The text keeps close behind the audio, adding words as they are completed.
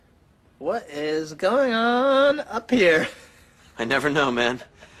What is going on up here? I never know, man.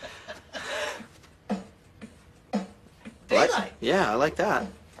 Daylight. Yeah, I like that.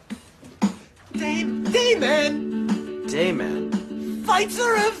 Dayman. Dayman.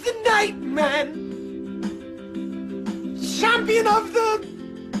 Fighter of the night, man. Champion of the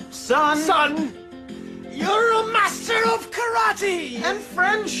sun. You're a master of karate. And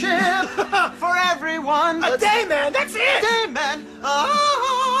friendship for everyone. A dayman, that's it. Dayman.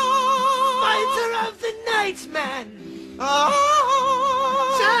 Fighter of the night, man.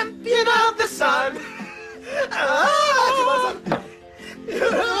 Champion of the sun. You're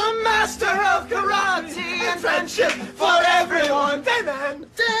a master of karate and friendship for everyone. Dayman.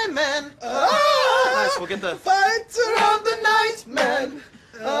 Dayman. Nice, we'll get the... Fighter of the night, man.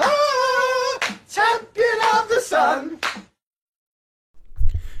 Champion of the sun.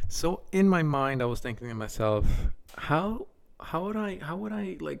 So in my mind, I was thinking to myself, how would I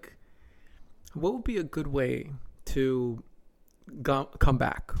like, what would be a good way to come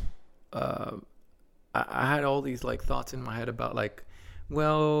back? I had all these like thoughts in my head about like,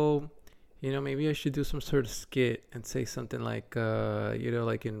 well, maybe I should do some sort of skit and say something like,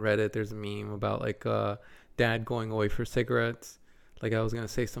 like in Reddit, there's a meme about like dad going away for cigarettes. Like I was going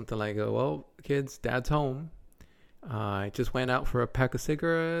to say something like, well, kids, dad's home. I just went out for a pack of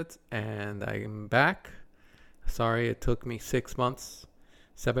cigarettes and I'm back. Sorry, it took me 7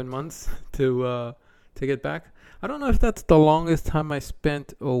 months to get back. I don't know if that's the longest time I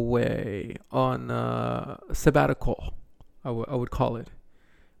spent away on sabbatical. I would call it.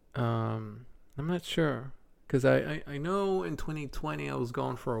 I'm not sure because I know in 2020 I was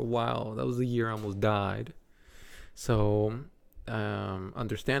gone for a while. That was the year I almost died. So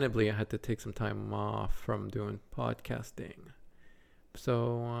understandably, I had to take some time off from doing podcasting.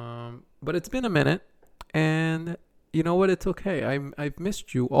 So, but it's been a minute, and you know what? It's okay. I've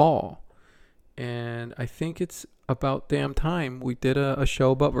missed you all, and I think it's about damn time we did a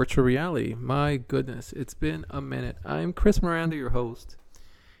show about virtual reality. My goodness, it's been a minute. I'm Chris Miranda, your host,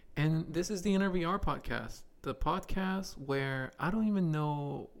 and this is the InnerVR podcast, the podcast where I don't even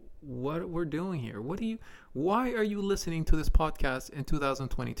know what we're doing here. Why are you listening to this podcast in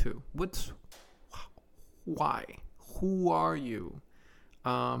 2022? Why? Who are you?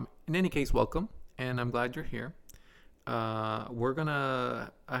 In any case, welcome, and I'm glad you're here. I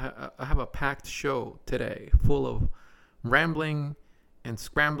have a packed show today full of rambling and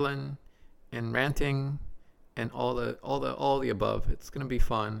scrambling and ranting and all the above. It's gonna be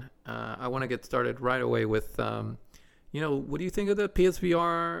fun. I want to get started right away with what do you think of the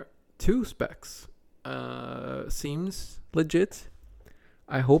PSVR 2 specs? Seems legit.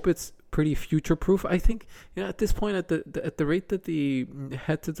 I hope it's pretty future-proof. I think at this point, at the rate that the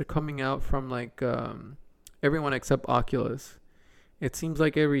headsets are coming out from like everyone except Oculus, it seems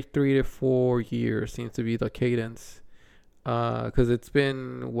like every 3 to 4 years seems to be the cadence. Because it's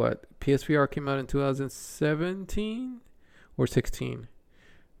been PSVR came out in 2017 or 16.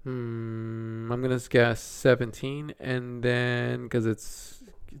 I'm gonna guess 17, and then because it's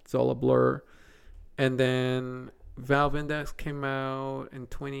all a blur, and then Valve Index came out in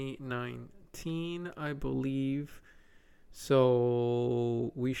 2019, I believe.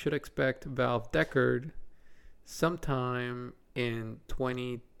 So we should expect Valve Deckard sometime in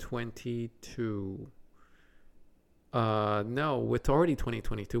 2022. No, it's already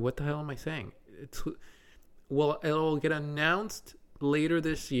 2022. What the hell am I saying? It'll get announced later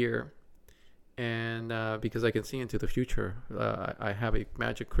this year, and because I can see into the future, I have a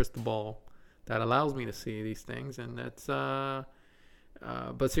magic crystal ball that allows me to see these things, and that's but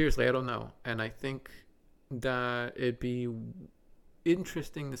seriously, I don't know, and I think that it'd be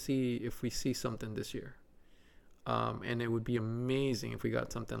interesting to see if we see something this year, and it would be amazing if we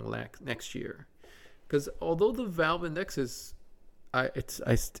got something next year, because although the Valve Index is it's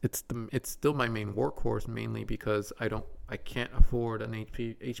still my main workhorse, mainly because I can't afford an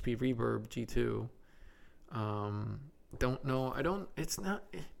HP Reverb G2. I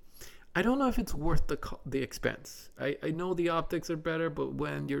don't know if it's worth the expense. I know the optics are better, but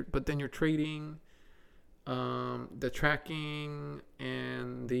then you're trading the tracking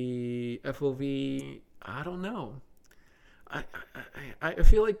and the FOV. I don't know. I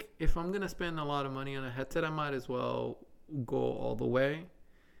feel like if I'm gonna spend a lot of money on a headset, I might as well go all the way,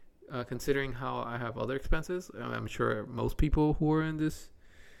 considering how I have other expenses. I'm sure most people who are in this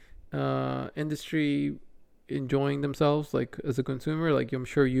industry enjoying themselves, like as a consumer, like I'm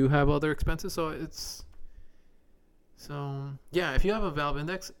sure you have other expenses. So yeah, if you have a Valve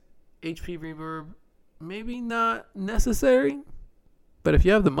Index, HP Reverb, maybe not necessary, but if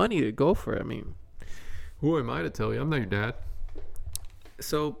you have the money to go for it, I mean, who am I to tell you? I'm not your dad.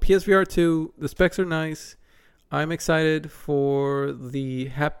 So PSVR 2, the specs are nice. I'm excited for the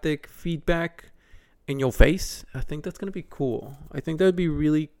haptic feedback in your face. I think that's gonna be cool. I think that would be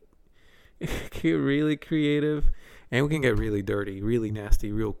really, really creative, and we can get really dirty, really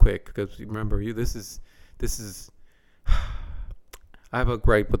nasty, real quick. Because remember, this is. I have a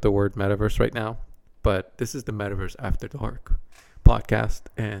gripe with the word metaverse right now, but this is the Metaverse After Dark podcast,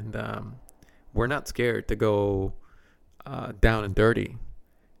 and we're not scared to go down and dirty.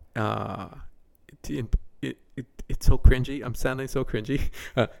 It's so cringy. I'm sounding so cringy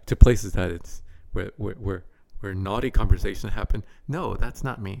to places that it's where naughty conversations happen. No, that's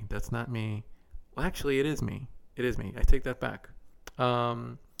not me. That's not me. Well, actually, it is me. It is me. I take that back.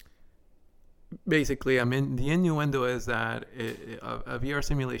 Basically, the innuendo is that a VR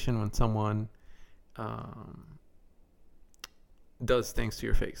simulation when someone does things to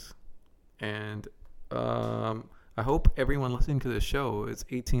your face, and I hope everyone listening to this show is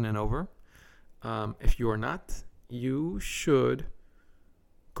 18 and over. If you are not, you should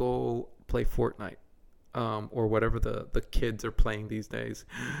go play Fortnite or whatever the kids are playing these days.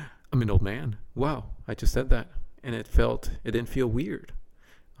 I'm an old man. Wow, I just said that, and it didn't feel weird.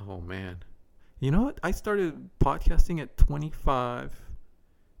 Oh man. You know what? I started podcasting at 25.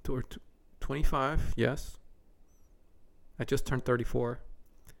 25, yes. I just turned 34.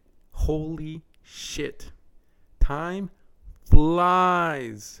 Holy shit. Time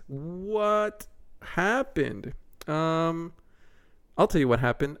flies. What happened? I'll tell you what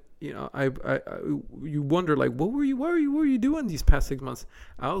happened. You know, you wonder, like, what were you doing these past 6 months?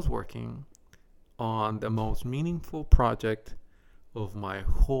 I was working on the most meaningful project of my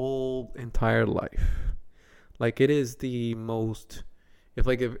whole entire life. Like, it is the most, I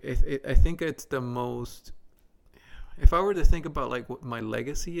think it's the most, if I were to think about like what my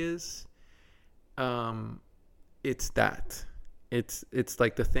legacy is, it's that. It's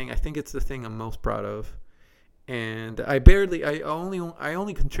like the thing, I think it's the thing I'm most proud of. And I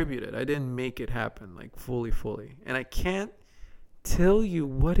only contributed. I didn't make it happen like fully. And I can't tell you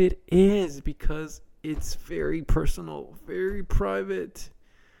what it is because it's very personal, very private,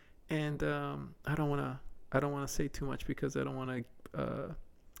 and I don't want to say too much because I don't want to.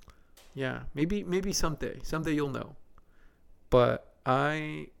 Maybe someday you'll know. But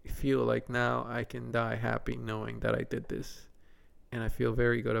I feel like now I can die happy knowing that I did this, and I feel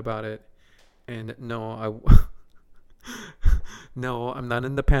very good about it. And no, I'm not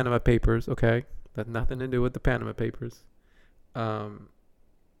in the Panama Papers. Okay, that had nothing to do with the Panama Papers.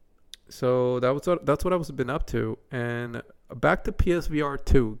 So that's what I was been up to. And back to PSVR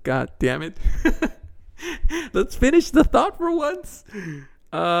 2. God damn it. Let's finish the thought for once.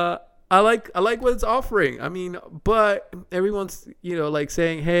 I like what it's offering. I mean, but everyone's, like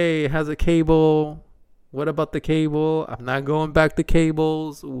saying, hey, it has a cable. What about the cable? I'm not going back to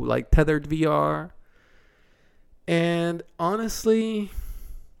cables like tethered VR. And honestly,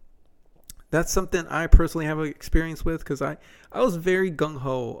 that's something I personally have experience with because I was very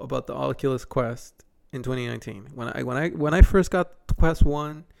gung-ho about the Oculus Quest in 2019 when I first got Quest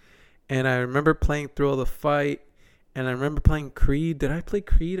 1, and I remember playing Thrill of the Fight, and I remember playing Creed. Did I play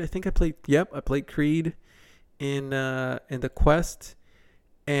Creed? I think I played. Yep, I played Creed in the Quest,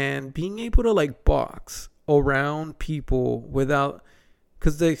 and being able to like box around people without,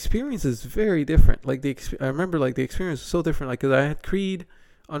 because the experience is very different. Like I remember like the experience was so different. Like because I had Creed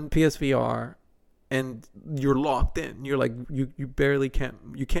on PSVR, and you're locked in. You're like you barely can't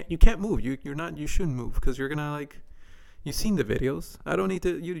move. You shouldn't move because you're gonna like. You've seen the videos. I don't need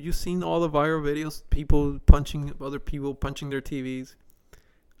to. You've seen all the viral videos. People punching other people, punching their TVs.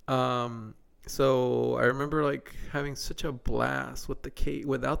 So I remember like having such a blast with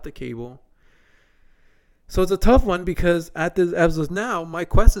without the cable. So it's a tough one because as of now, my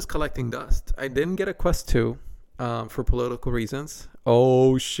Quest is collecting dust. I didn't get a Quest 2. For political reasons.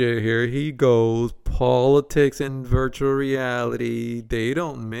 Oh shit, here he goes. Politics and virtual reality, they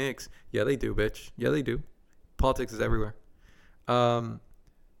don't mix. Yeah, they do, bitch. Yeah, they do. Politics is everywhere.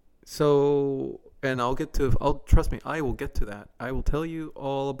 So, and trust me, I will get to that. I will tell you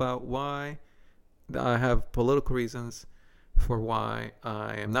all about why I have political reasons for why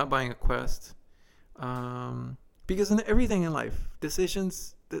I am not buying a Quest. Because in everything in life,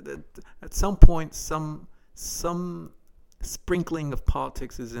 decisions, at some point, some sprinkling of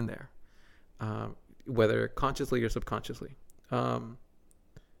politics is in there, whether consciously or subconsciously.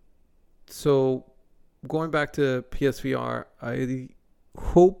 So going back to PSVR, I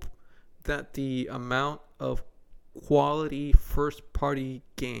hope that the amount of quality first-party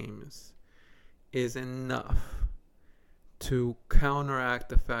games is enough to counteract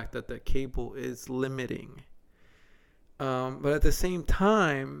the fact that the cable is limiting. But at the same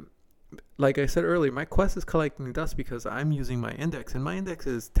time, like I said earlier, my Quest is collecting dust because I'm using my index, and my index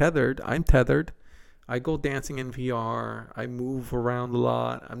is tethered. I'm tethered. I go dancing in VR. I move around a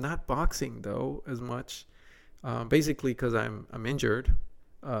lot. I'm not boxing though as much, basically because I'm injured.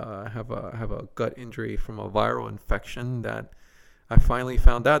 I have a gut injury from a viral infection that I finally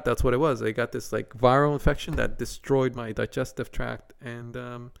found out that's what it was. I got this like viral infection that destroyed my digestive tract, and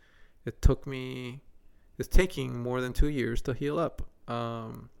it's taking more than 2 years to heal up.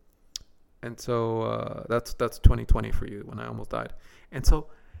 And so that's 2020 for you when I almost died. And so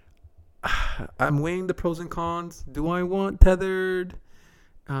I'm weighing the pros and cons. Do I want tethered,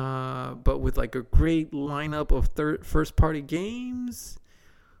 but with like a great lineup of first party games,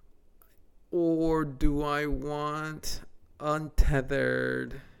 or do I want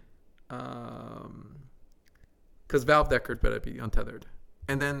untethered? Because Valve Deckard better be untethered,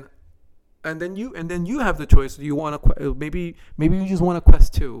 and then you have the choice. Do you want maybe you just want a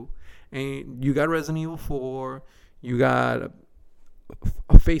Quest 2, and you got Resident Evil 4, you got a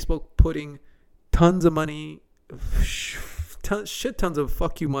Facebook putting tons of money, shit tons of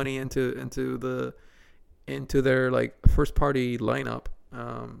fuck you money into their like first party lineup.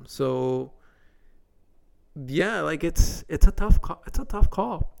 So yeah, like it's a tough call. It's a tough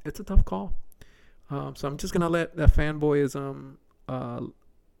call. So I'm just gonna let that fanboyism,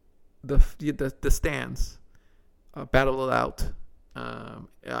 the stands, battle it out.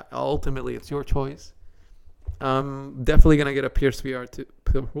 Ultimately, it's your choice. I'm definitely gonna get a PSVR 2.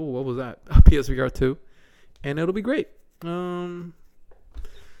 What was that? A PSVR 2, and it'll be great.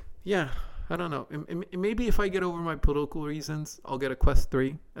 Yeah, I don't know. Maybe if I get over my political reasons, I'll get a Quest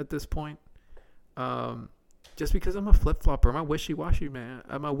 3 at this point. Just because I'm a flip flopper, I'm a wishy washy man.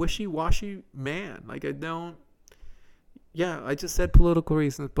 Like I don't. Yeah, I just said political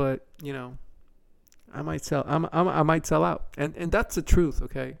reasons, but you know, I might sell. I might sell out, and that's the truth.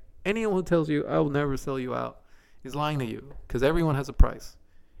 Okay, anyone who tells you I will never sell you out is lying to you, because everyone has a price,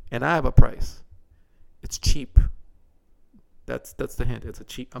 and I have a price. It's cheap. That's the hint. It's a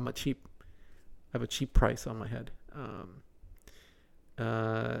cheap. I have a cheap price on my head.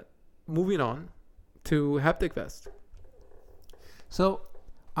 Moving on to Haptic Vest. So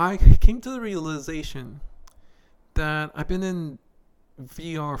I came to the realization that I've been in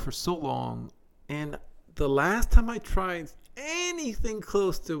VR for so long, and the last time I tried anything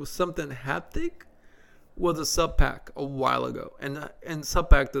close to something haptic was a sub pack a while ago, and sub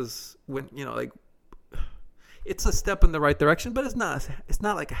pack does, when you know, like, it's a step in the right direction, but it's not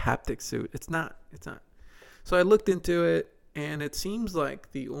like a haptic suit. It's not. So I looked into it, and it seems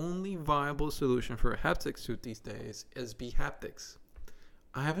like the only viable solution for a haptic suit these days is bHaptics.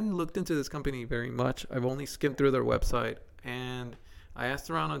 I haven't looked into this company very much. I've only skimmed through their website, and I asked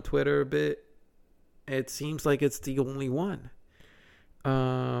around on Twitter a bit. It seems like it's the only one.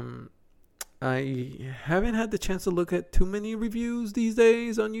 I haven't had the chance to look at too many reviews these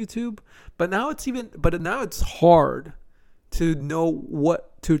days on YouTube, but now it's hard to know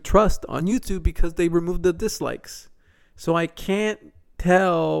what to trust on YouTube because they removed the dislikes. So I can't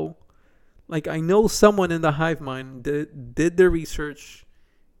tell. Like, I know someone in the hive mind did their research.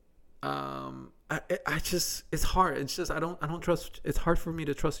 It's hard. It's just I don't trust. It's hard for me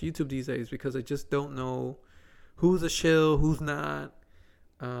to trust YouTube these days because I just don't know who's a shill, who's not.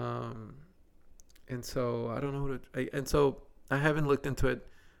 And so I don't know and so I haven't looked into it.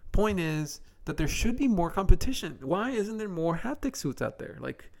 Point is that there should be more competition. Why isn't there more haptic suits out there?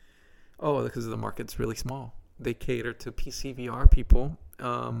 Like, because the market's really small. They cater to PC VR people,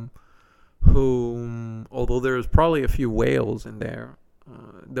 who, although there's probably a few whales in there,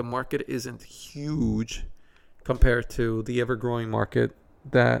 the market isn't huge compared to the ever-growing market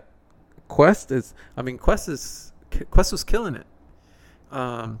that Quest is. I mean, Quest was killing it.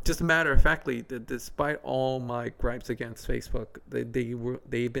 Just a matter of factly, despite all my gripes against Facebook,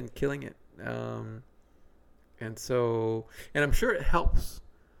 they've been killing it. And I'm sure it helps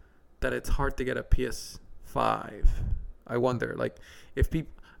that it's hard to get a PS5. I wonder, like,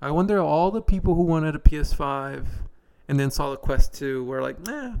 I wonder all the people who wanted a PS5 and then saw the Quest 2 were like,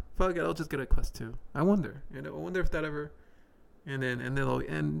 nah, fuck it, I'll just get a Quest 2. I wonder if that ever,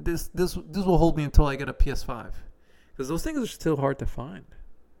 and this will hold me until I get a PS5. Because those things are still hard to find,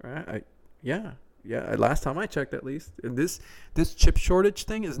 right? Yeah. Last time I checked, at least, and this chip shortage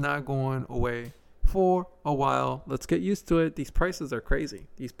thing is not going away for a while. Let's get used to it. These prices are crazy.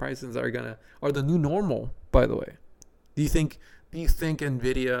 These prices are the new normal. By the way, do you think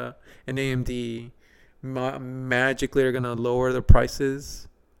Nvidia and AMD magically are gonna lower the prices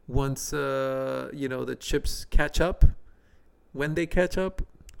once the chips catch up? When they catch up,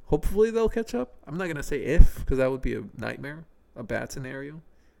 Hopefully they'll catch up. I'm not gonna say if, because that would be a nightmare, a bad scenario.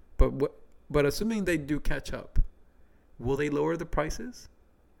 But assuming they do catch up, will they lower the prices,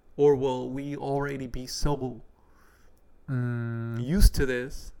 or will we already be so used to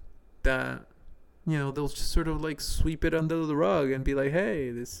this that they'll just sort of like sweep it under the rug and be like,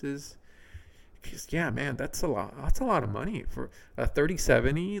 hey, this is. Cause yeah, man, that's a lot. That's a lot of money for a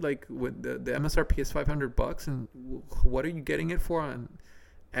 3070. Like with the MSRP is $500, and what are you getting it for?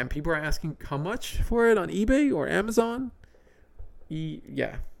 And people are asking how much for it on eBay or Amazon.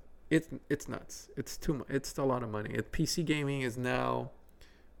 Yeah, it's nuts. It's too much. It's a lot of money. PC gaming is now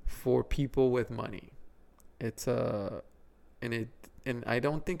for people with money. It's and I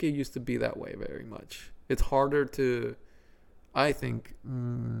don't think it used to be that way very much. It's harder to, I think,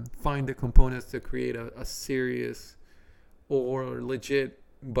 find the components to create a serious or legit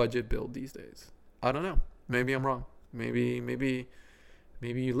budget build these days. I don't know. Maybe I'm wrong. Maybe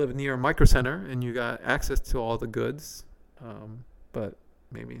you live near a micro center and you got access to all the goods. But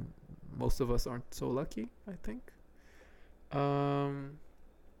maybe most of us aren't so lucky, I think.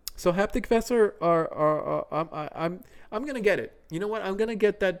 So Haptic Fest I'm gonna get it. You know what? I'm gonna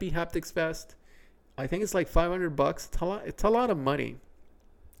get that Be Haptics Fest. I think it's like $500. It's a lot of money.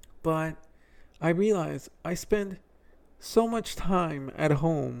 But I realize I spend so much time at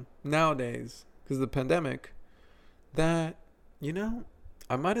home nowadays because of the pandemic that,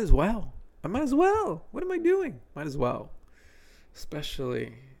 I might as well. What am I doing? Might as well.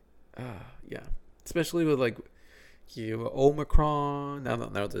 Especially with like Omicron. Now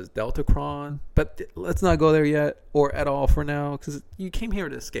there's Deltacron. But let's not go there yet or at all for now, because you came here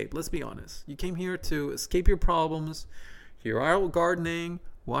to escape. Let's be honest. You came here to escape your problems. You're out gardening,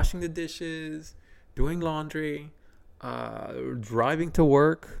 washing the dishes, doing laundry, driving to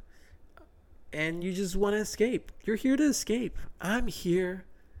work, and you just want to escape. You're here to escape. I'm here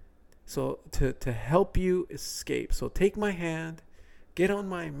to help you escape. So take my hand. Get on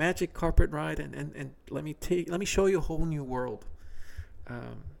my magic carpet ride and let me show you a whole new world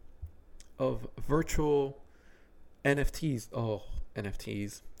of virtual NFTs. Oh,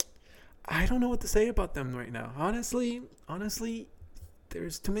 NFTs. I don't know what to say about them right now. Honestly,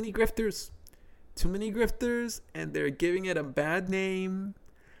 there's too many grifters, and they're giving it a bad name.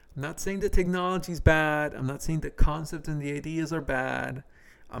 I'm not saying the technology's bad. I'm not saying the concept and the ideas are bad.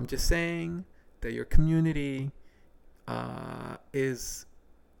 I'm just saying that your community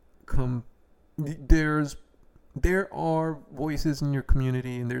there are voices in your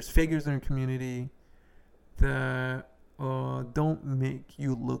community, and there's figures in your community that don't make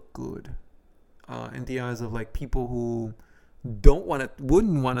you look good in the eyes of like people who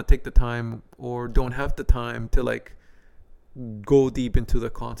wouldn't want to take the time or don't have the time to like go deep into the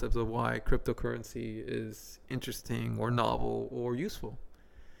concepts of why cryptocurrency is interesting or novel or useful.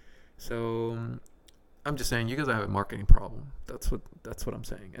 So I'm just saying you guys have a marketing problem. That's what I'm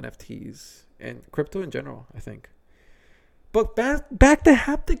saying. NFTs and crypto in general, I think. But back to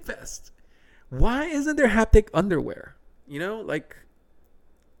Haptic Fest. Why isn't there haptic underwear? Like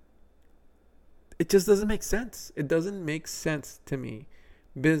it just doesn't make sense. It doesn't make sense to me.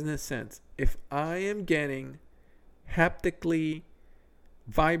 Business sense. If I am getting haptically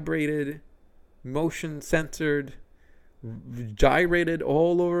vibrated, motion censored, gyrated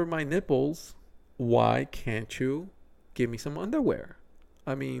all over my nipples, why can't you give me some underwear?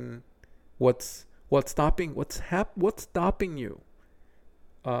 I mean, what's stopping you,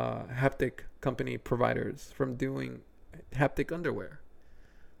 haptic company providers, from doing haptic underwear?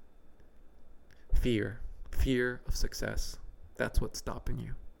 Fear of success. That's what's stopping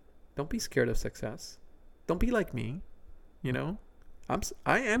you. Don't be scared of success. Don't be like me.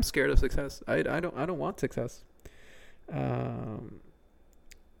 I am scared of success. I don't want success.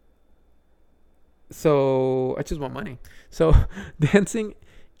 So I just want money. So dancing.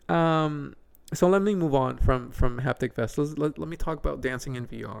 So let me move on from Haptic Fest. Let me talk about dancing in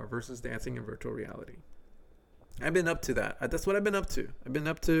VR versus dancing in virtual reality. I've been up to that. That's what I've been up to. I've been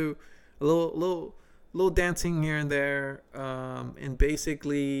up to a little dancing here and there. And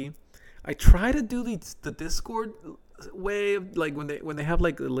basically, I try to do the Discord way of like when they have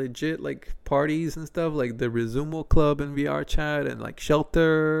like legit like parties and stuff, like the Resumo Club and VR chat and like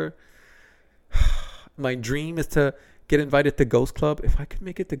Shelter. My dream is to get invited to Ghost Club. If I could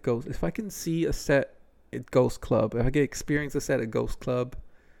make it to Ghost, if I can see a set at Ghost Club, if I could experience a set at Ghost Club,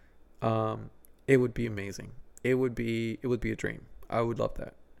 it would be amazing. It would be a dream. I would love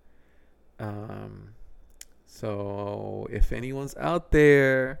that. So if anyone's out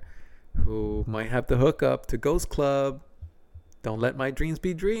there who might have the hookup to Ghost Club, don't let my dreams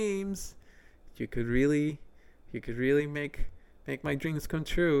be dreams. You could really make make my dreams come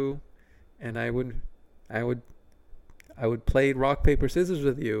true, and I would play rock paper scissors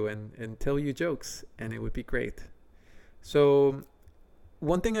with you and tell you jokes, and it would be great. So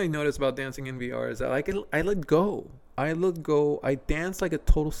one thing I noticed about dancing in VR is that I let go. I dance like a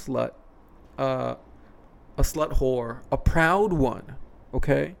total slut, a slut whore, a proud one.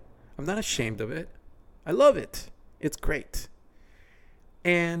 Okay, I'm not ashamed of it. I love it. It's great.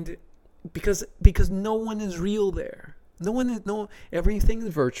 And because no one is real there. Everything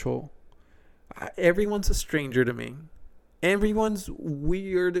is virtual. Everyone's a stranger to me. Everyone's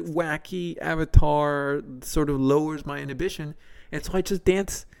weird, wacky avatar sort of lowers my inhibition, and so I just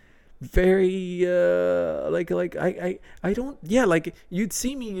dance very like I don't, yeah, like you'd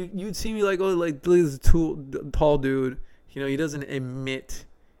see me like, oh, like this tall dude, you know, he doesn't emit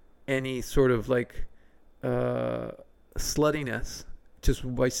any sort of like sluttiness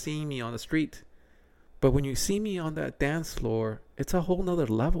just by seeing me on the street. But when you see me on that dance floor, it's a whole nother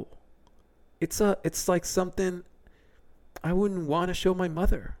level. It's like something I wouldn't want to show my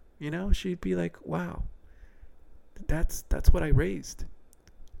mother. You know, she'd be like, wow, that's what I raised.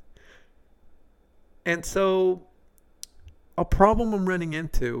 And so a problem I'm running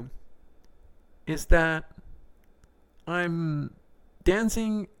into is that I'm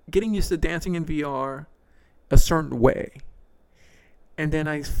getting used to dancing in VR a certain way. And then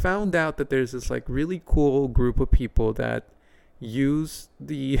I found out that there's this like really cool group of people that use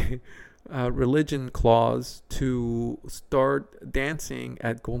the religion clause to start dancing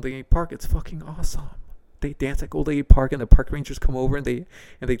at Golden Gate Park. It's fucking awesome. They dance at Golden Gate Park, and the park rangers come over and they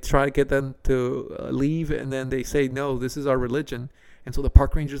try to get them to leave, and then they say, no, this is our religion, and so the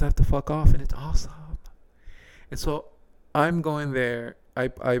park rangers have to fuck off, and it's awesome. And so I'm going there.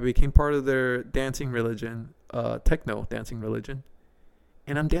 I became part of their dancing religion, techno dancing religion,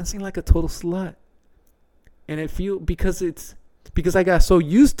 and I'm dancing like a total slut. And it because I got so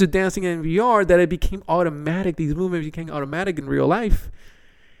used to dancing in VR that it became automatic. These movements became automatic in real life.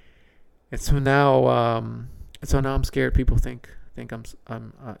 And so now I'm scared. People think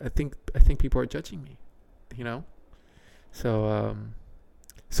I think people are judging me, you know. So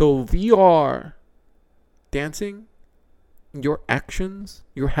VR dancing, your actions,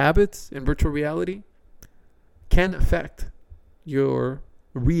 your habits in virtual reality can affect your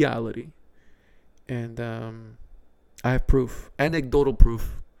reality. And I have proof, anecdotal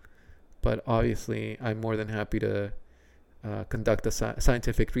proof, but obviously I'm more than happy to conduct a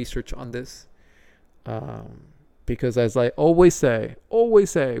scientific research on this, because as I always say,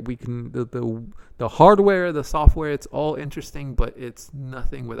 we can the hardware, the software, it's all interesting, but it's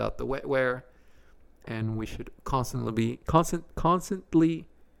nothing without the wetware, and we should constantly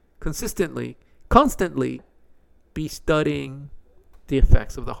be studying the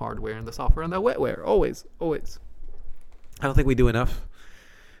effects of the hardware and the software and the wetware. Always. I don't think we do enough.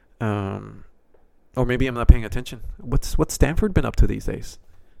 Or maybe I'm not paying attention. What's Stanford been up to these days?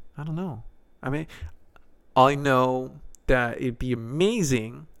 I don't know. I mean, I know that it'd be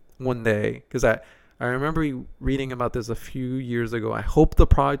amazing one day, because I remember reading about this a few years ago. I hope the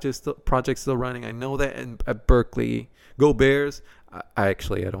project's still running. I know that at Berkeley, go Bears. I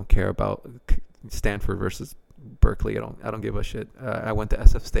don't care about Stanford versus Berkeley. I don't give a shit. I went to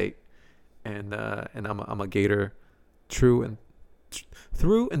SF State, and I'm a Gator, through and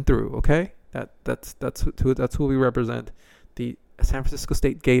through. Okay, that's who we represent, the San Francisco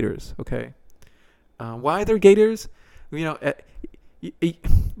State Gators. Okay, why they're Gators? You know,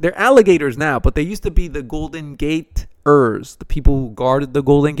 they're alligators now, but they used to be the Golden Gaters, the people who guarded the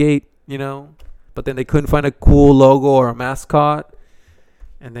Golden Gate. You know, but then they couldn't find a cool logo or a mascot,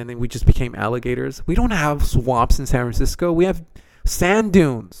 and then we just became alligators. We don't have swamps in San Francisco. We have sand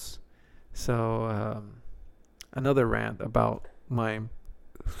dunes. So another rant about my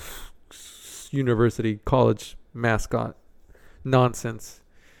university college mascot nonsense.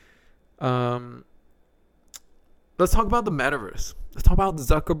 Let's talk about the metaverse. Let's talk about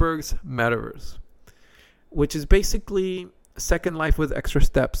Zuckerberg's metaverse, which is basically Second Life with extra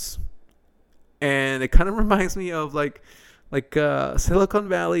steps. And it kind of reminds me of like Silicon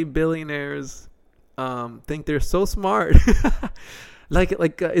Valley billionaires think they're so smart.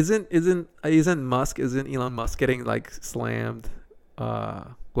 Isn't Elon Musk getting like slammed?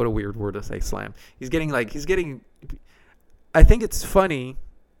 What a weird word to say, slam. He's getting I think it's funny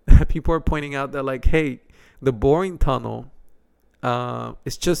that people are pointing out that, like, hey, the boring tunnel,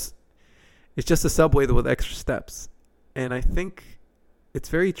 it's just a subway with extra steps. And I think it's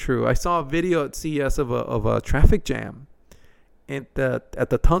very true. I saw a video at CES of a traffic jam at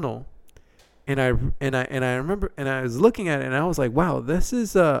the tunnel, and I remember, and I was looking at it, and I was like, wow, this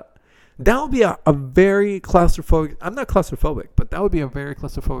is That would be a very claustrophobic. I'm not claustrophobic, but that would be a very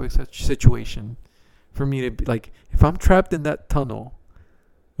claustrophobic situation for me to be like, if I'm trapped in that tunnel,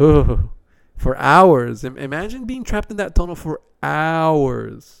 for hours. Imagine being trapped in that tunnel for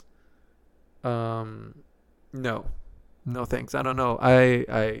hours. No, thanks. I don't know.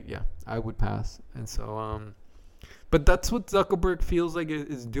 I would pass. And so, but that's what Zuckerberg feels like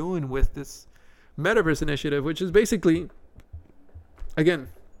is doing with this Metaverse initiative, which is basically, again,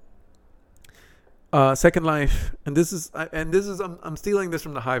 Second Life, and this is I'm stealing this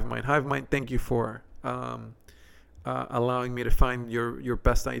from the Hive Mind. Hive Mind, thank you for allowing me to find your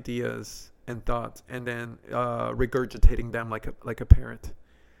best ideas and thoughts, and then regurgitating them like a parrot.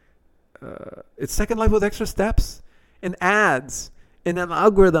 It's Second Life with extra steps and ads and an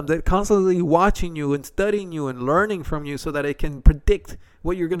algorithm that constantly watching you and studying you and learning from you so that it can predict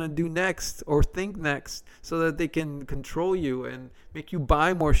what you're going to do next or think next, so that they can control you and make you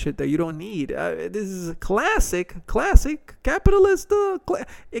buy more shit that you don't need. This is a classic capitalist,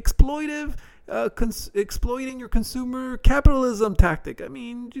 exploitive, exploiting your consumer capitalism tactic. I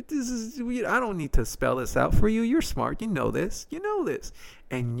mean, I don't need to spell this out for you. You're smart. You know this.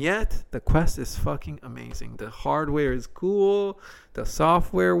 And yet the Quest is fucking amazing. The hardware is cool. The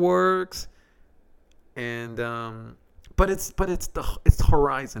software works. And but it's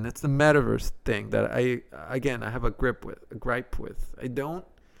Horizon. It's the Metaverse thing that I have a gripe with. There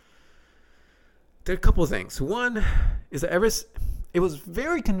are a couple of things. One is that it was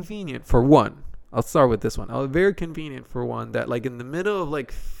very convenient for one. I'll start with this one. It was very convenient for one that, like, in the middle of,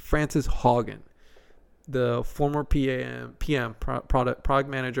 like, Frances Haugen, the former PM product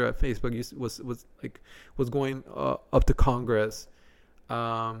manager at Facebook, was going up to Congress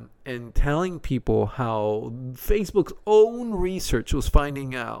and telling people how Facebook's own research was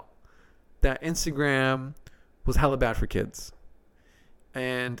finding out that Instagram was hella bad for kids,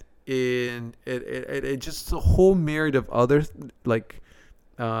 and it just a whole myriad of other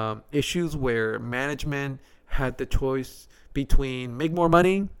issues where management had the choice between make more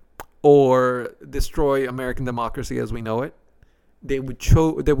money or destroy American democracy as we know it. They would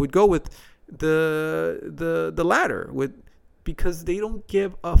go with the latter, because they don't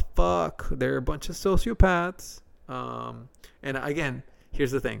give a fuck. They're a bunch of sociopaths. And again,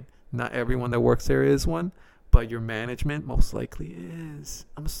 here's the thing: not everyone that works there is one, but your management most likely is.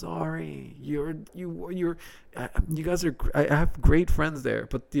 I'm sorry. You guys are. I have great friends there,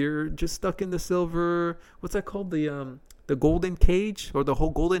 but you're just stuck in the silver. What's that called? The golden cage, or the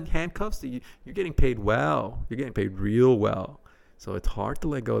whole golden handcuffs. You're getting paid well. You're getting paid real well. So it's hard to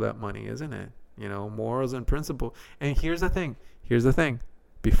let go of that money, isn't it? You know, morals and principle. And here's the thing.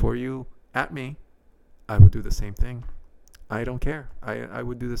 Before you at me, I would do the same thing. I don't care. I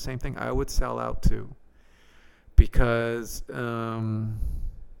would do the same thing. I would sell out too. Because, I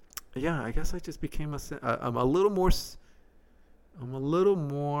guess I just became I'm a little more,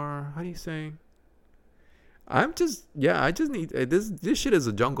 how do you say? I just need, this shit is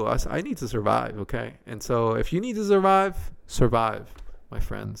a jungle. I need to survive, okay? And so if you need to survive, my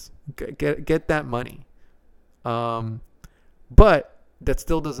friends. Get that money. But that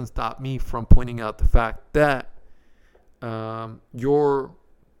still doesn't stop me from pointing out the fact that your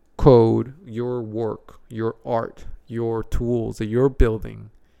code, your work, your art, your tools that you're building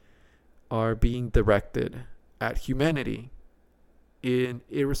are being directed at humanity in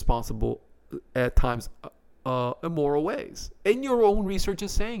irresponsible, at times immoral ways. And your own research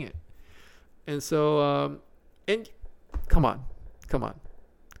is saying it. And so, and come on.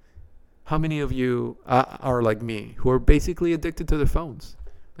 How many of you are like me, who are basically addicted to their phones?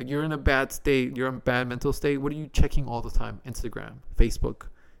 Like, you're in a bad state, you're in a bad mental state. What are you checking all the time? Instagram, Facebook,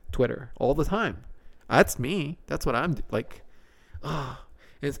 Twitter, all the time. That's me. That's what I'm like.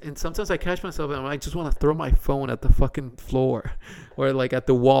 And sometimes I catch myself and I just want to throw my phone at the fucking floor or like at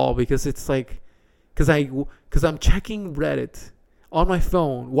the wall, because it's like, because I'm checking Reddit on my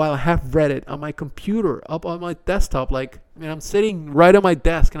phone while I have Reddit on my computer up on my desktop. Like, man, I'm sitting right on my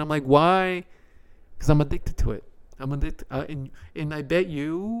desk and I'm like, why? Because I'm addicted to it. I'm addicted, and I bet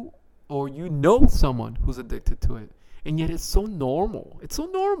you or someone who's addicted to it. And yet it's so normal. It's so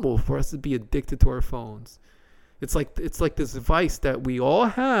normal for us to be addicted to our phones. It's like this vice that we all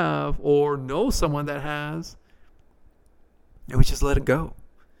have or know someone that has, and we just let it go.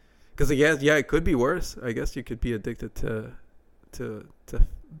 Because it could be worse. I guess you could be addicted to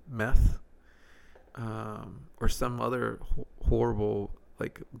meth, or some other horrible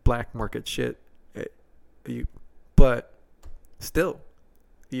like black market shit. But still,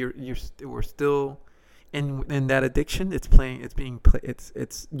 we're still. And that addiction, it's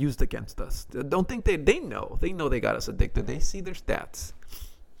used against us. Don't think they know. They know they got us addicted. They see their stats.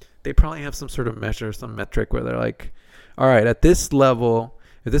 they probably have some sort of measure, some metric where they're like, all right, at this level,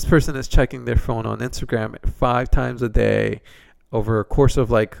 if this person is checking their phone on Instagram 5 times a day over a course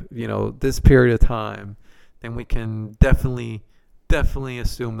of like, this period of time, then we can definitely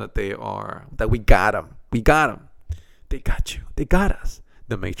assume that we got them. We got them. They got you. They got us.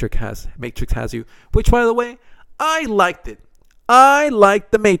 The Matrix has you. Which, by the way, I liked it. I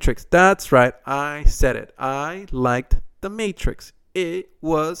liked The Matrix. That's right. I said it. I liked The Matrix. It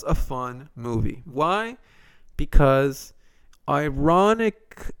was a fun movie. Why? Because it's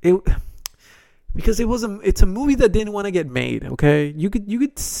a movie that didn't want to get made. Okay, you could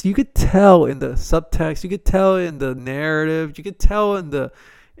tell in the subtext, you could tell in the narrative, you could tell in the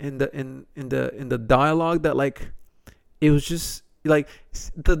dialogue that like it was just like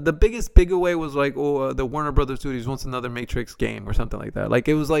the biggest bigger way was like the Warner Brothers Studios wants another Matrix game or something like that. Like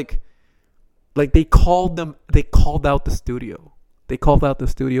it was like they called out the studio. They called out the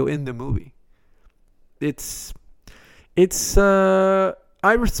studio in the movie. It's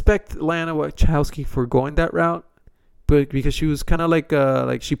I respect Lana Wachowski for going that route, but because she was kind of like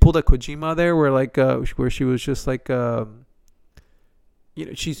she pulled a Kojima there, where she was just like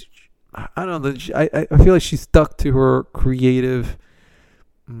she's, I don't know, I feel like she stuck to her creative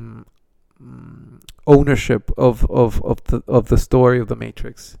ownership of the story of the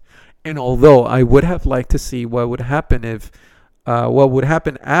Matrix. And although I would have liked to see what would happen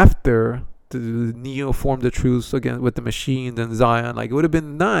after the Neo formed the truce again with the machines and Zion, like it would have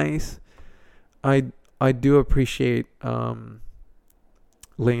been nice. I do appreciate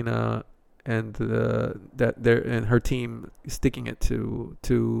Lena and her team sticking it to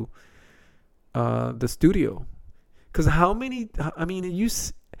the studio, because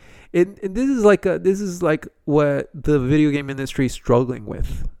this is like what the video game industry is struggling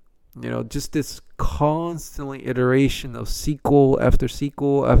with. Just this constantly iteration of sequel after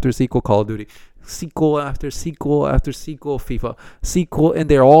sequel after sequel, Call of Duty, sequel after sequel after sequel, FIFA, sequel, and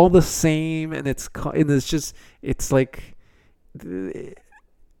they're all the same, and it's like,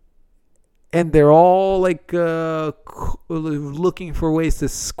 and they're all like looking for ways to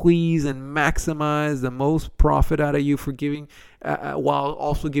squeeze and maximize the most profit out of you for giving, while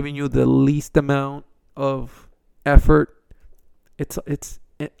also giving you the least amount of effort.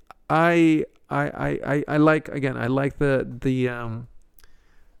 I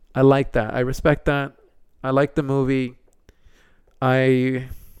like that. I respect that. I like the movie. I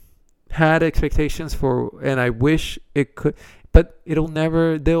had expectations for, and I wish it could, but I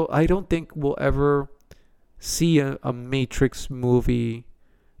don't think we'll ever see a Matrix movie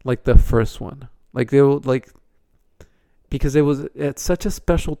like the first one. Because it was at such a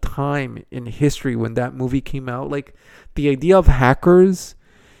special time in history when that movie came out. Like the idea of hackers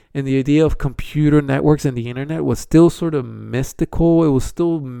and the idea of computer networks and the internet was still sort of mystical. It was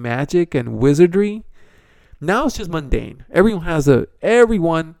still magic and wizardry. Now it's just mundane. Everyone has the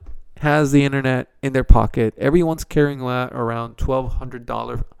internet in their pocket. Everyone's carrying around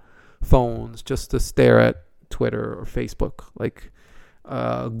 $1,200 phones just to stare at Twitter or Facebook, like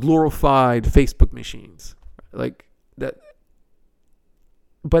glorified Facebook machines, like that.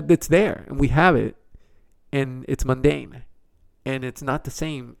 But it's there, and we have it, and it's mundane. And it's not the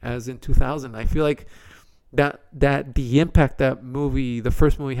same as in 2000. I feel like that the impact that movie, the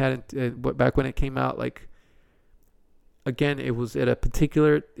first movie, had back when it came out, like, again, it was at a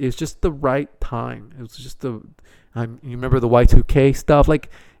particular, it's just the right time. It was just you remember the Y2K stuff,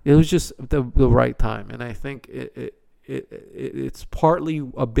 like it was just the right time. And I think it's partly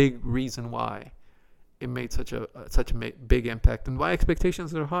a big reason why it made such a big impact, and why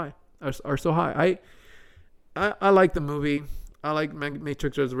expectations are so high. I like the movie. I like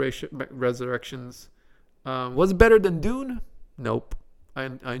Matrix Resurrections. Was it better than Dune? Nope.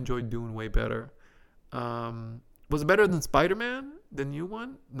 I enjoyed Dune way better. Was it better than Spider-Man, the new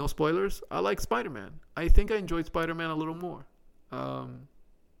one? No spoilers. I like Spider-Man. I think I enjoyed Spider-Man a little more. But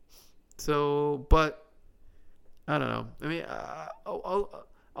I don't know. I mean,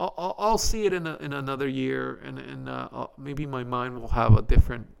 I'll see it in another year, and maybe my mind will have a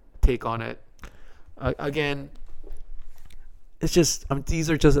different take on it. Again, it's just these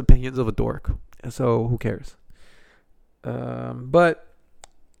are just opinions of a dork, so who cares? But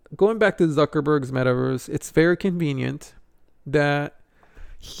going back to Zuckerberg's metaverse, it's very convenient that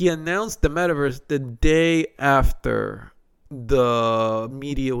he announced the metaverse the day after the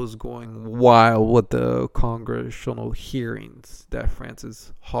media was going wild with the congressional hearings that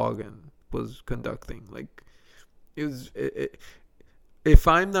Frances Haugen was conducting. Like, it was. If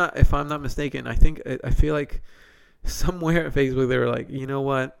I'm not mistaken, I feel like somewhere at Facebook they were like, you know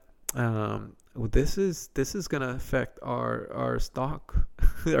what, This is gonna affect our stock,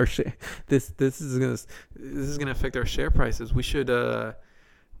 our share. This is gonna affect our share prices. We should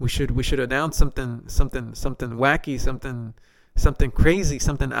announce something wacky, something crazy,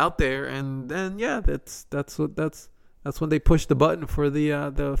 something out there, and then that's when they push the button for the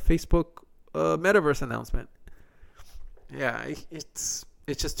Facebook metaverse announcement. Yeah, it's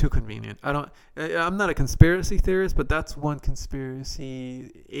just too convenient. I'm not a conspiracy theorist, but that's one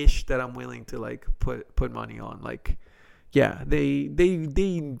conspiracy-ish that I'm willing to like put money on. Like, yeah, they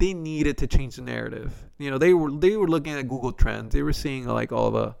needed to change the narrative. They were looking at Google Trends. They were seeing like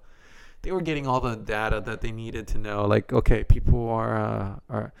they were getting all the data that they needed to know. Like, okay, people are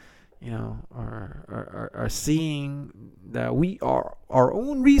seeing that we are our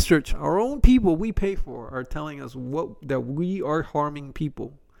own research, our own people we pay for are telling us that we are harming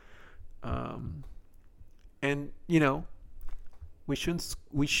people, and we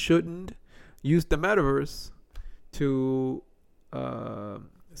shouldn't use the metaverse to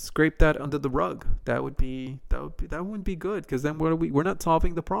scrape that under the rug. That wouldn't be good, because then we're not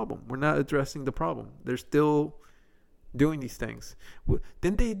solving the problem. We're not addressing the problem. They're still doing these things.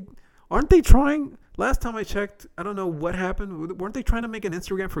 Aren't they trying? Last time I checked, I don't know what happened. Weren't they trying to make an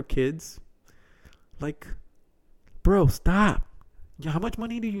Instagram for kids? Like, bro, stop. How much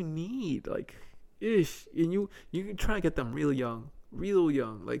money do you need? Like, ish. And you can try to get them real young,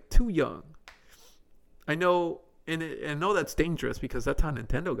 like too young. I know, and I know that's dangerous, because that's how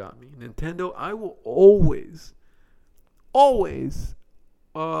Nintendo got me. Nintendo, I will always,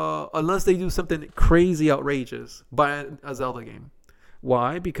 unless they do something crazy outrageous, buy a Zelda game.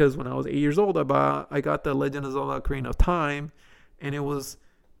 Why? Because when I was 8 years old, I got the Legend of Zelda: Ocarina of Time, and it was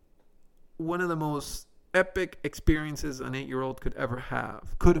one of the most epic experiences an 8-year-old could ever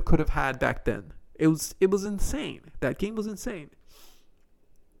have, could have had back then. It was insane. That game was insane.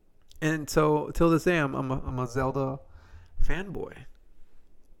 And so till this day, I'm a Zelda fanboy.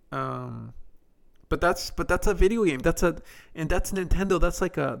 But that's a video game. That's Nintendo.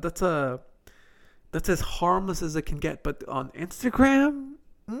 That's as harmless as it can get. But on Instagram,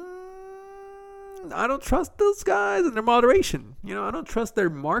 I don't trust those guys and their moderation. I don't trust their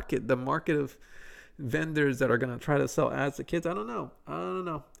market, the market of vendors that are going to try to sell ads to kids. I don't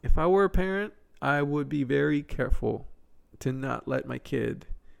know. If I were a parent, I would be very careful to not let my kid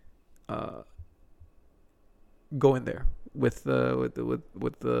go in there with the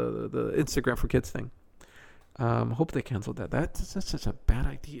Instagram for kids thing. Hope they canceled that. That's such a bad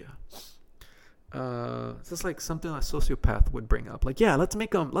idea. It's just like something a sociopath would bring up. Like, yeah, let's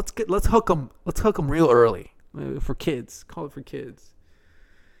hook them real early for kids. Call it for kids.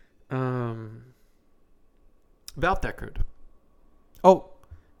 Valve Deckard. Oh,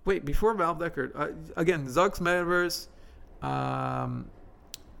 wait, before Valve Deckard, again, Zuck's Metaverse.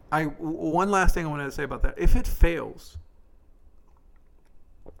 One last thing I wanted to say about that. If it fails,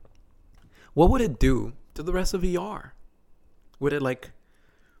 what would it do to the rest of VR? Would it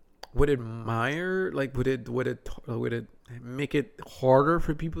make it harder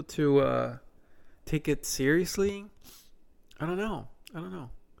for people to take it seriously? I don't know.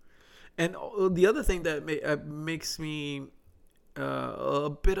 And the other thing that makes me a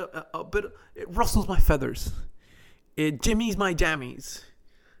bit, it rustles my feathers. It jimmies my jammies.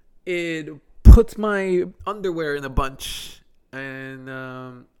 It puts my underwear in a bunch, and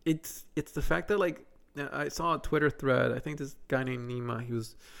it's the fact that, like, I saw a Twitter thread. I think this guy named Nima, he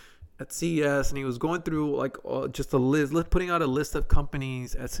was at CES, and he was going through like just a list, putting out a list of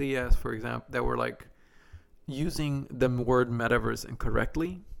companies at CES, for example, that were like using the word metaverse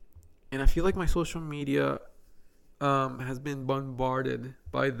incorrectly. And I feel like my social media has been bombarded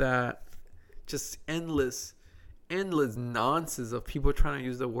by that, just endless nonsense of people trying to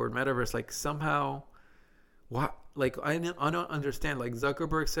use the word metaverse. Like, somehow, what? Like, I don't understand. Like,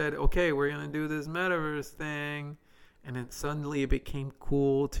 Zuckerberg said, okay, we're going to do this metaverse thing. And then suddenly it became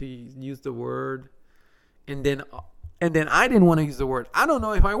cool to use the word. And then I didn't want to use the word. I don't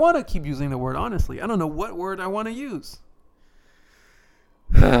know if I want to keep using the word, honestly. I don't know what word I want to use.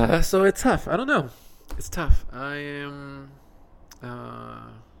 So it's tough. I don't know. It's tough. I don't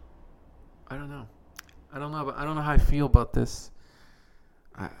know. I don't know how I feel about this.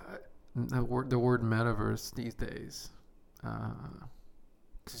 The word metaverse these days.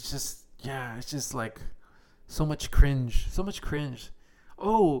 It's just like so much cringe.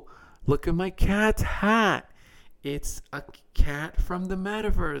 Oh, look at my cat's hat. It's a cat from the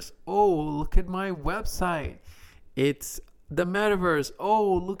metaverse. Oh, look at my website. It's the metaverse.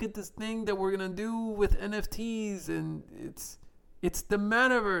 Oh, look at this thing that we're gonna do with NFTs, and it's the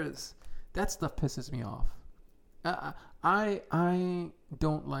metaverse. That stuff pisses me off. I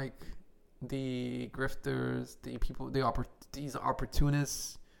don't like the grifters, the people, these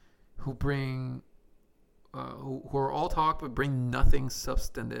opportunists who bring, who are all talk but bring nothing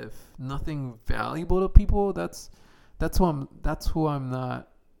substantive, nothing valuable to people. That's who I'm not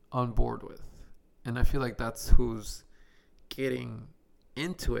on board with, and I feel like that's who's getting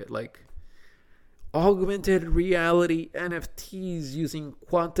into it, like augmented reality NFTs using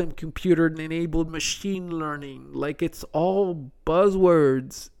quantum computer enabled machine learning. Like, it's all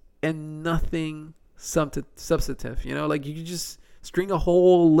buzzwords and nothing substantive, you know? Like, you just string a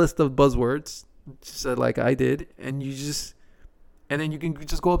whole list of buzzwords, just like I did, and then you can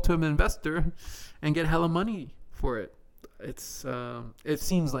just go up to an investor and get hella money for it. It's it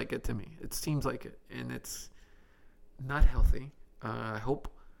seems like it to me. It seems like it, and it's not healthy. I hope.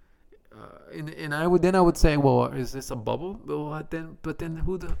 And I would say, well, is this a bubble? Well, but then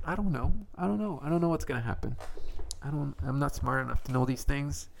I don't know. I don't know what's gonna happen. I'm not smart enough to know these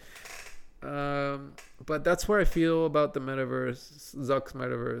things. But that's where I feel about the metaverse, Zuck's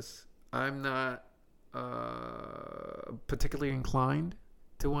metaverse. I'm not particularly inclined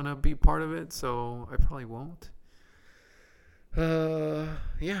to want to be part of it, so I probably won't.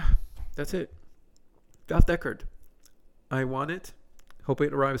 Yeah, that's it. Off Deckard. I want it. Hope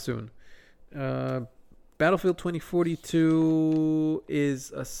it arrives soon. Battlefield 2042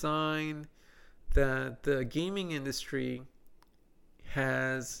 is a sign that the gaming industry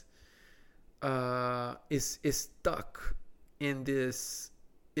is stuck in this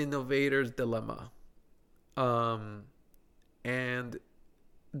innovator's dilemma, and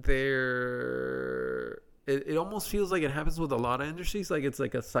it almost feels like it happens with a lot of industries, like it's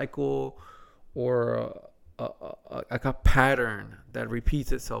like a cycle or a pattern that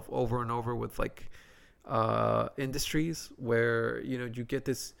repeats itself over and over with like industries where you get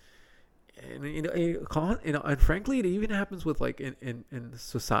this, and and frankly it even happens with like in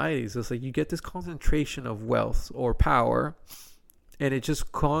societies. It's like you get this concentration of wealth or power, and it's just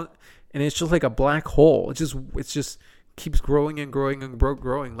like a black hole. It just keeps growing and growing and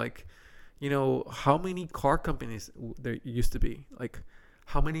growing. Like, how many car companies there used to be? Like,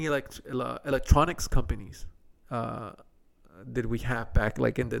 how many electronics companies did we have back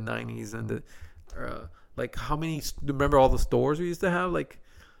like in the 90s and like how many? Remember all the stores we used to have?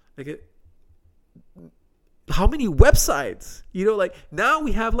 How many websites? Like now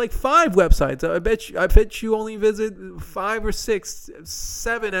we have like 5 websites. I bet you only visit 5 or 6,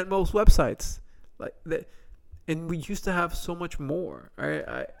 7 at most websites. Like that, and we used to have so much more.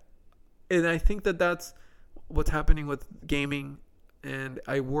 And I think that what's happening with gaming. And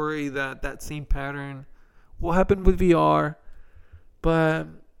I worry that same pattern will happen with VR, but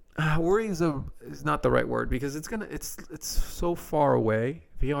worry is not the right word, because it's so far away.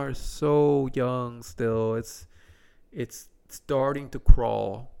 VR is so young still. It's starting to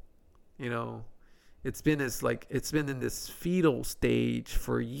crawl. It's been in this fetal stage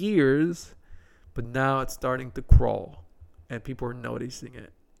for years, but now it's starting to crawl, and people are noticing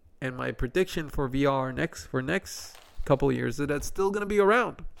it. And my prediction for VR next couple of years, that's still going to be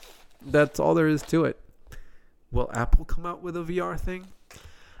around. That's all there is to it. Will Apple come out with a VR thing?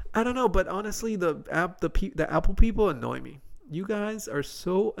 I don't know, but honestly, the Apple people annoy me. You guys are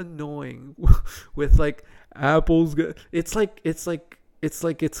so annoying with like Apple's good. It's like you're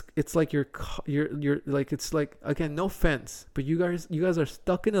like, it's like, again, no offense, but you guys are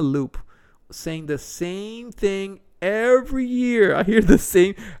stuck in a loop saying the same thing every year. I hear the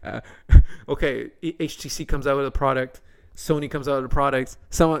same. Okay, HTC comes out with a product, Sony comes out with a product,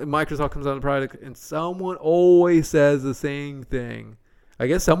 Microsoft comes out with a product, and someone always says the same thing. I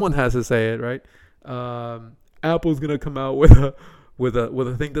guess someone has to say it, right? Apple's gonna come out with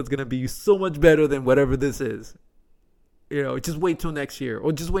a thing that's gonna be so much better than whatever this is. Just wait till next year,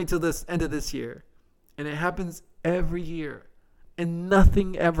 or just wait till this end of this year, and it happens every year, and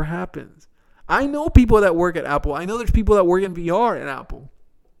nothing ever happens. I know people that work at Apple. I know there's people that work in VR at Apple.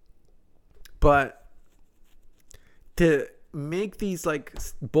 But to make these like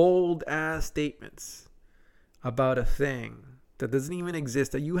bold ass statements about a thing that doesn't even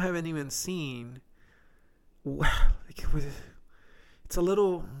exist, that you haven't even seen, it's a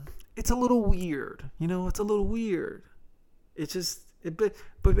little weird. It's a little weird. It's just, but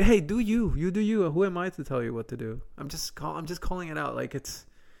hey, do you do you? Who am I to tell you what to do? I'm just calling it out. Like it's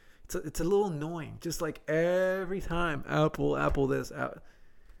a little annoying. Just like every time Apple this out.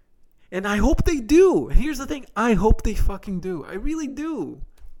 And I hope they do. And here's the thing. I hope they fucking do. I really do.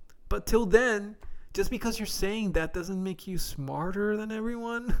 But till then, just because you're saying that doesn't make you smarter than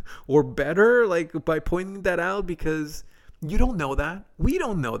everyone or better, like by pointing that out, because you don't know that. We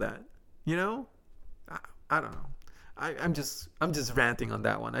don't know that. I don't know. I'm just ranting on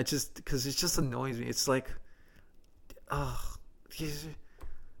that one. Because it just annoys me. It's like,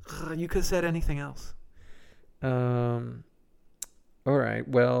 you could have said anything else. All right.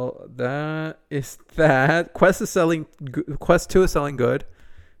 Well, that is that. Quest 2 is selling good.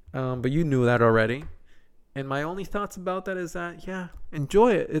 But you knew that already. And my only thoughts about that is that, yeah,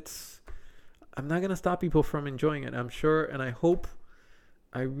 enjoy it. I'm not going to stop people from enjoying it. I'm sure. And I hope,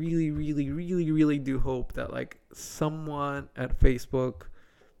 I really, really, really, really do hope that like someone at Facebook,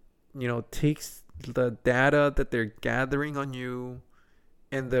 takes the data that they're gathering on you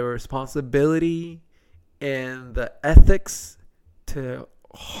and the responsibility and the ethics to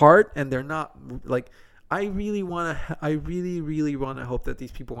heart, and they're not like, I really really want to hope that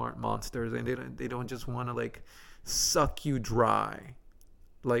these people aren't monsters and they don't just want to like suck you dry,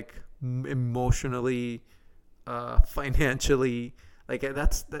 like emotionally, financially, like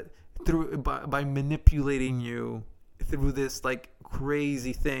that's that through by manipulating you through this like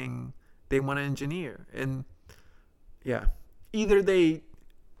crazy thing they want to engineer. And yeah, either they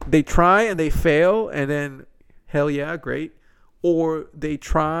try and they fail and then hell yeah, great, or they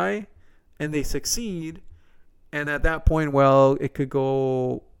try and they succeed, and at that point, well, it could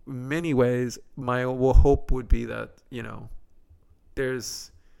go many ways. My hope would be that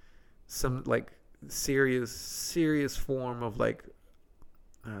there's some like serious form of like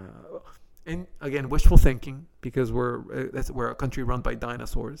and again, wishful thinking, because we're a country run by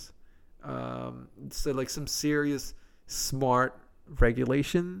dinosaurs. So like some serious smart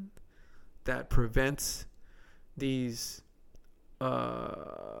regulation that prevents these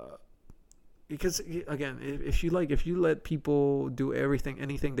because again, if you let people do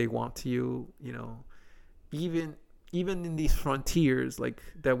anything they want to you, even in these frontiers like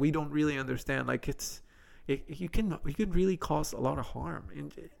that we don't really understand, like you can really cause a lot of harm.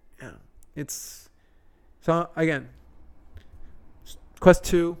 And yeah, it's so again, Quest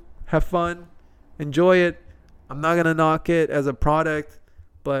 2, have fun, enjoy it. I'm not gonna knock it as a product,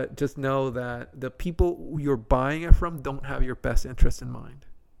 but just know that the people you're buying it from don't have your best interest in mind.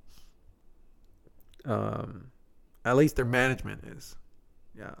 At least their management is.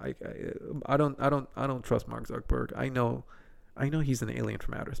 Yeah, I don't trust Mark Zuckerberg. I know he's an alien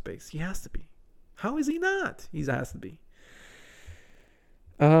from outer space. He has to be. How is he not? He has to be.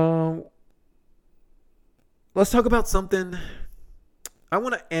 Let's talk about something. I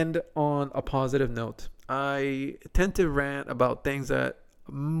want to end on a positive note. I tend to rant about things that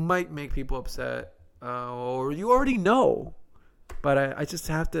might make people upset, or you already know, but I just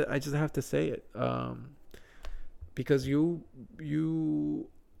have to say it, because you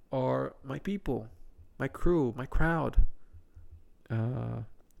are my people, my crew, my crowd.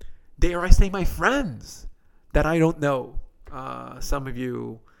 Dare I say my friends that I don't know. Some of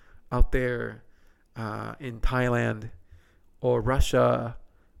you out there in Thailand or Russia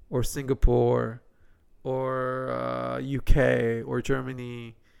or Singapore or UK or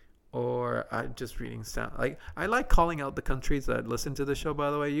Germany, or I'm just reading sound. Like, I like calling out the countries that listen to the show,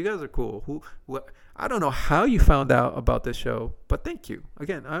 by the way. You guys are cool. Who I don't know how you found out about this show, but thank you.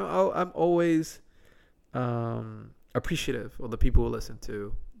 Again, I'm always appreciative of the people who listen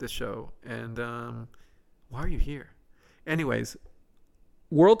to this show. And why are you here? Anyways,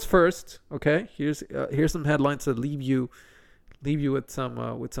 world's first. Okay, here's some headlines to leave you with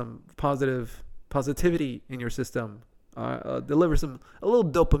some positivity in your system. Deliver a little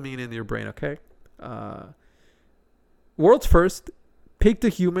dopamine in your brain. Okay. World's first pig to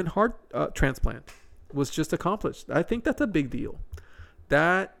human heart transplant was just accomplished. I think that's a big deal.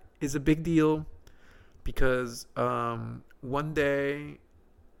 That is a big deal because one day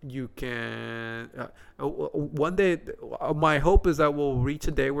you can. One day, my hope is that we'll reach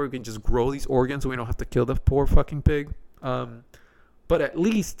a day where we can just grow these organs, so we don't have to kill the poor fucking pig. But at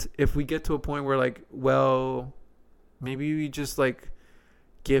least if we get to a point where, like, well, maybe we just like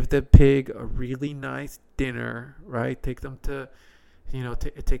give the pig a really nice dinner, right? Take them to,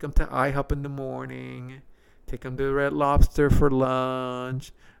 take them to IHOP in the morning, take them to Red Lobster for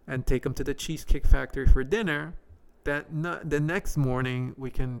lunch, and take them to the Cheesecake Factory for dinner. The next morning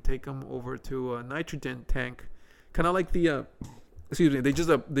we can take them over to a nitrogen tank, kind of like the, they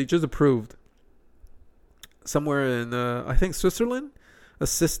just approved somewhere in I think Switzerland,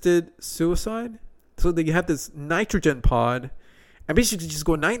 assisted suicide. So that you have this nitrogen pod, and basically just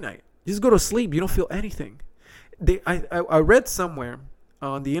go night-night. You just go to sleep. You don't feel anything. I read somewhere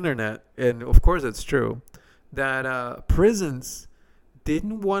on the internet, and of course it's true, that prisons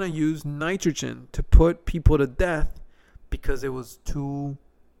didn't want to use nitrogen to put people to death because it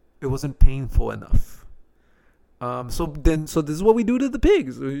wasn't painful enough. So this is what we do to the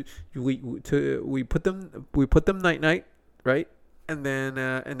pigs. We put them night, right? And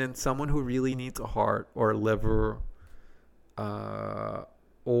then someone who really needs a heart or a liver, or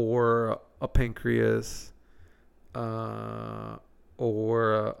a pancreas, or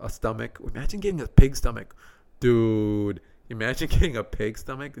a stomach. Imagine getting a pig stomach, dude. Imagine getting a pig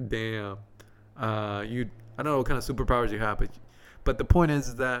stomach. Damn. I don't know what kind of superpowers you have, but the point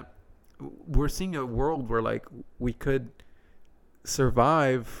is that we're seeing a world where like we could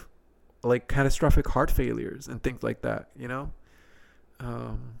survive like catastrophic heart failures and things like that, you know.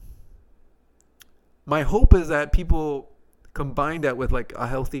 My hope is that people combine that with like a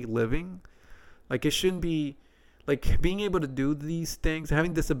healthy living. Like it shouldn't be like being able to do these things,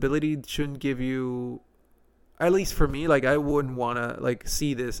 having disability shouldn't give you, at least for me, like I wouldn't want to like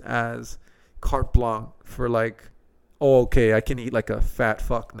see this as carte blanche for like, oh, okay, I can eat like a fat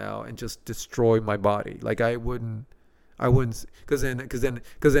fuck now and just destroy my body. Like I wouldn't, because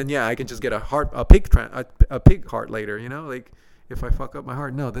then yeah, I can just get a pig heart later, you know, like if I fuck up my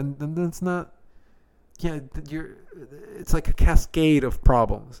heart. No, then that's not. Yeah, it's like a cascade of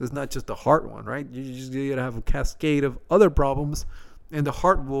problems. It's not just the heart one, right? You just gotta have a cascade of other problems, and the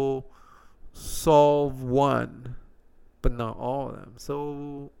heart will solve one, but not all of them.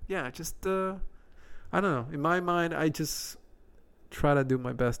 So yeah, just I don't know. In my mind, I just try to do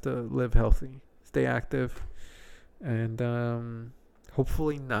my best to live healthy, stay active, and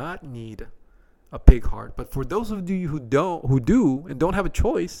hopefully not need a pig heart. But for those of you who do and don't have a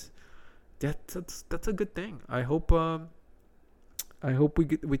choice, that's a good thing. I hope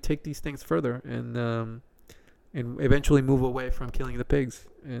we take these things further and eventually move away from killing the pigs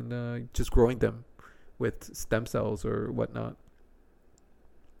and just growing them with stem cells or whatnot.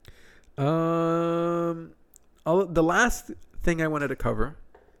 The last thing I wanted to cover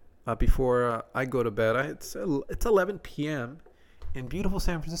before I go to bed, it's 11 p.m. in beautiful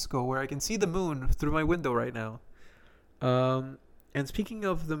San Francisco, where I can see the moon through my window right now. And speaking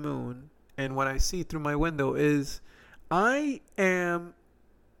of the moon, and what I see through my window is, I am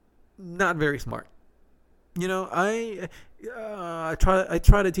not very smart. You know, I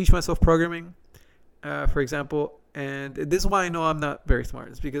try to teach myself programming, for example, and this is why I know I'm not very smart.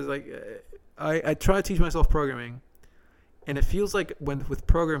 It's because like I try to teach myself programming, and it feels like with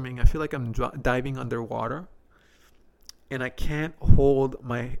programming, I feel like I'm diving underwater, and I can't hold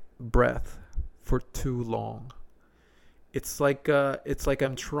my breath for too long. It's like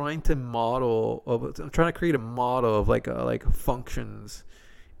I'm trying to create a model of like functions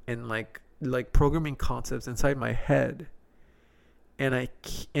and like programming concepts inside my head, and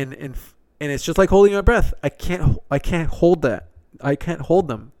it's just like holding my breath. I can't hold that. I can't hold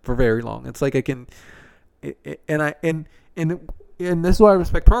them for very long. It's like I can, and this is why I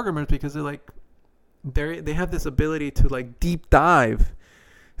respect programmers, because they have this ability to like deep dive.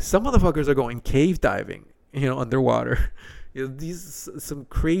 Some motherfuckers are going cave diving, you know, underwater. You know, these some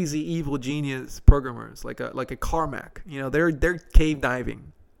crazy evil genius programmers, like a Carmack. You know, they're cave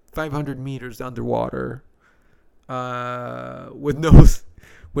diving, 500 meters underwater, with no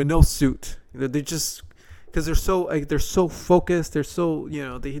suit. You know, they just, because they're so focused. They're so, you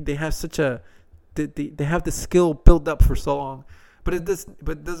know, they have such a they have the skill built up for so long, but it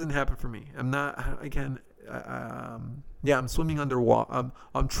doesn't happen for me. I'm not, again. I'm swimming underwater.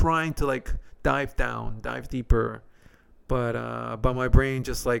 I'm trying to like dive deeper, but my brain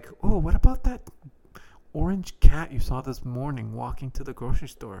just like, oh, what about that orange cat you saw this morning walking to the grocery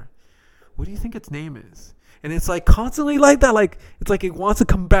store? What do you think its name is? And it's like constantly like that. Like it's like it wants to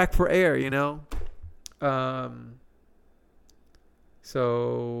come back for air, you know.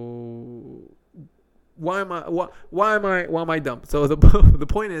 So why am I dumb? So the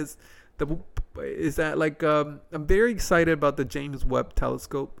point is that like I'm very excited about the James Webb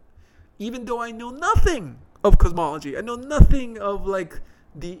Telescope, even though I know nothing of cosmology. I know nothing of like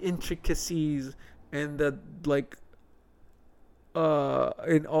the intricacies and the like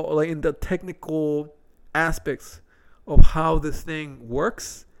in the technical aspects of how this thing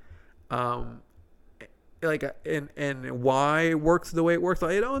works, like and why it works the way it works.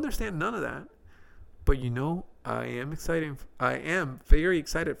 I don't understand none of that, but you know, I am very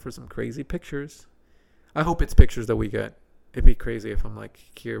excited for some crazy pictures. I hope it's pictures that we get. It'd be crazy if I'm like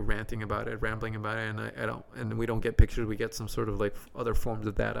here rambling about it, and we don't get pictures. We get some sort of like other forms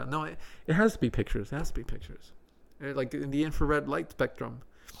of data. No, it has to be pictures. It has to be pictures. Like in the infrared light spectrum,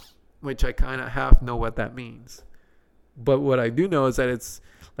 which I kind of half know what that means. But what I do know is that it's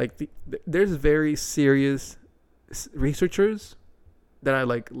like there's very serious researchers that I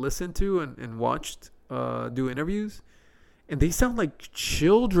like listened to and watched do interviews, and they sound like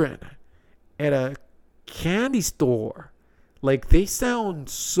children at a candy store. Like, they sound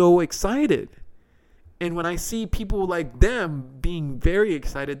so excited. And when I see people like them being very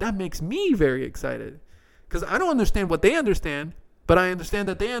excited, that makes me very excited. Because I don't understand what they understand, but I understand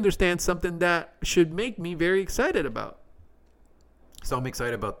that they understand something that should make me very excited about. So I'm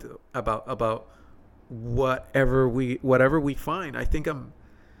excited about whatever we find. I think it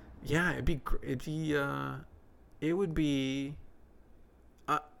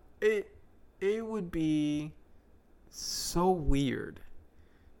would be so weird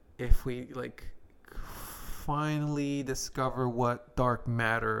if we like finally discover what dark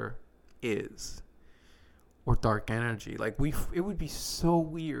matter is, or dark energy. Like, it would be so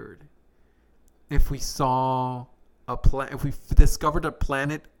weird if we saw if we discovered a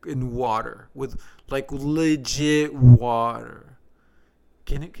planet in water with like legit water.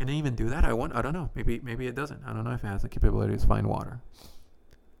 Can it even do that? I don't know. Maybe it doesn't. I don't know if it has the capability to find water.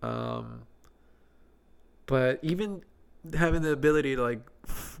 But even having the ability to like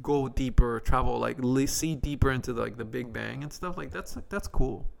go deeper, travel, like see deeper into like the Big Bang and stuff, like that's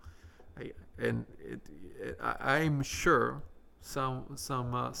cool. I'm sure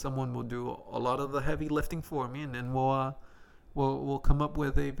someone will do a lot of the heavy lifting for me, and then we'll come up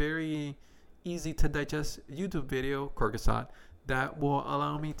with a very easy to digest YouTube video, Korgasat, that will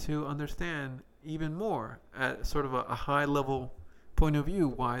allow me to understand even more at sort of a high level point of view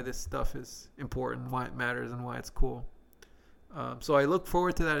why this stuff is important, why it matters, and why it's cool. So I look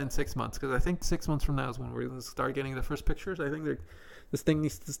forward to that in 6 months, because I think 6 months from now is when we're going to start getting the first pictures. I think this thing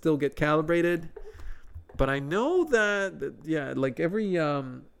needs to still get calibrated, but I know that like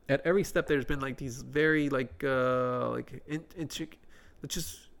at every step there's been like these very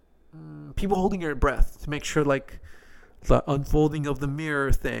people holding their breath to make sure like the unfolding of the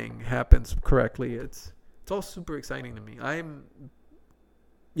mirror thing happens correctly. It's all super exciting to me. I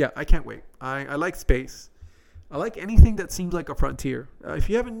can't wait. I like space. I like anything that seems like a frontier. If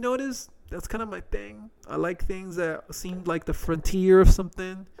you haven't noticed, that's kind of my thing. I like things that seem like the frontier of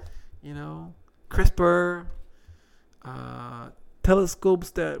something, CRISPR,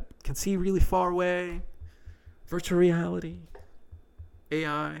 telescopes that can see really far away, virtual reality,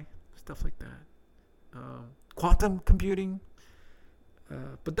 AI, stuff like that, quantum computing.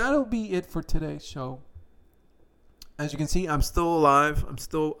 But that'll be it for today's show. As you can see, I'm still alive. I'm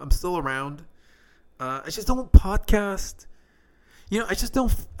still around. I just don't podcast. I just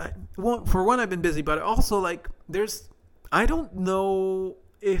don't. For one, I've been busy, but also like I don't know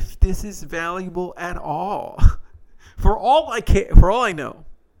if this is valuable at all. For all I know,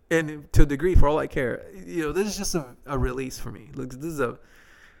 and to a degree, for all I care, this is just a release for me. Look, this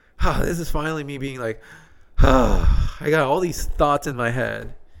is finally me being like, I got all these thoughts in my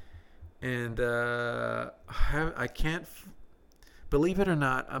head, and I can't. Believe it or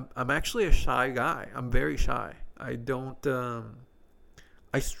not, I'm actually a shy guy. I'm very shy. I don't.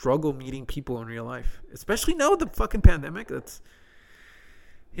 I struggle meeting people in real life, especially now with the fucking pandemic.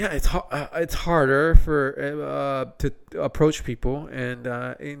 It's harder to approach people, and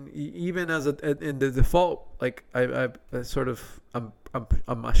even in the default, like I'm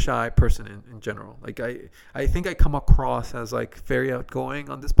a shy person in general. Like I think I come across as like very outgoing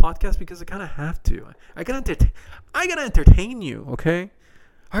on this podcast because I kind of have to. I gotta entertain you, okay?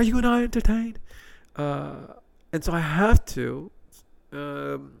 Are you and I entertained? And so I have to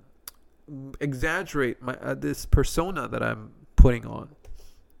exaggerate this persona that I'm putting on.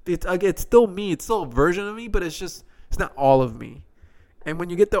 It's still me. It's still a version of me, but it's not all of me. And when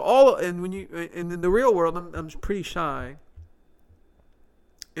you get and in the real world, I'm pretty shy.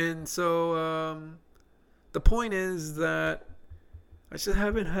 And so the point is that I just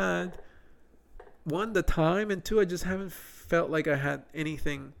haven't had, one, the time, and two, I just haven't felt like I had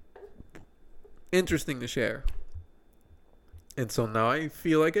anything interesting to share. And so now I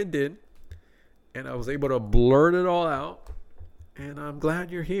feel like I did, and I was able to blurt it all out. And I'm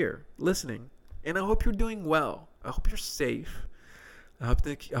glad you're here listening. And I hope you're doing well. I hope you're safe. I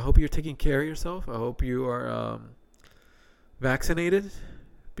hope you're taking care of yourself. I hope you are vaccinated,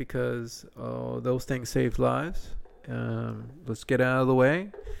 because those things save lives. Let's get out of the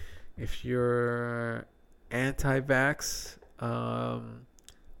way. If you're anti-vax,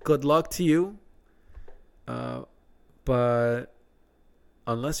 good luck to you. But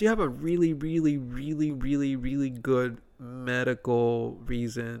unless you have a really, really, really, really, really good medical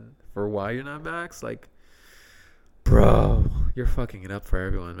reason for why you're not vaxxed, like, bro, you're fucking it up for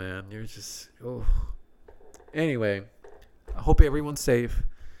everyone, man. You're just, Anyway, I hope everyone's safe.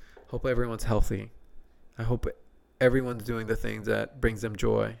 Hope everyone's healthy. I hope everyone's doing the things that brings them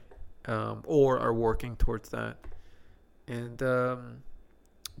joy, or are working towards that. And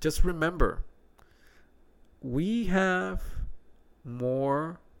just remember, we have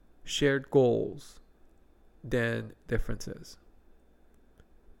more shared goals than differences.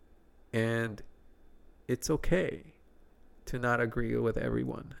 And it's okay to not agree with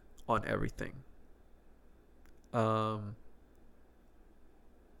everyone on everything. But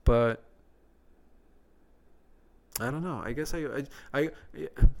I don't know. I guess yeah.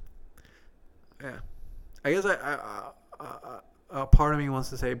 I guess part of me wants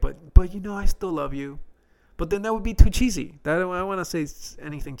to say, but I still love you. But then that would be too cheesy. I don't want to say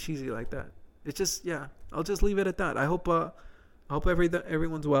anything cheesy like that. It's just, yeah. I'll just leave it at that. I hope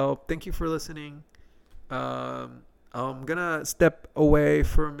everyone's well. Thank you for listening. I'm gonna step away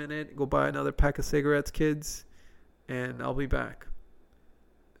for a minute, go buy another pack of cigarettes, kids, and I'll be back.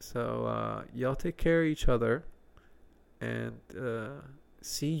 So y'all take care of each other, and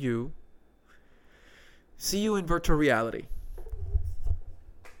see you in virtual reality.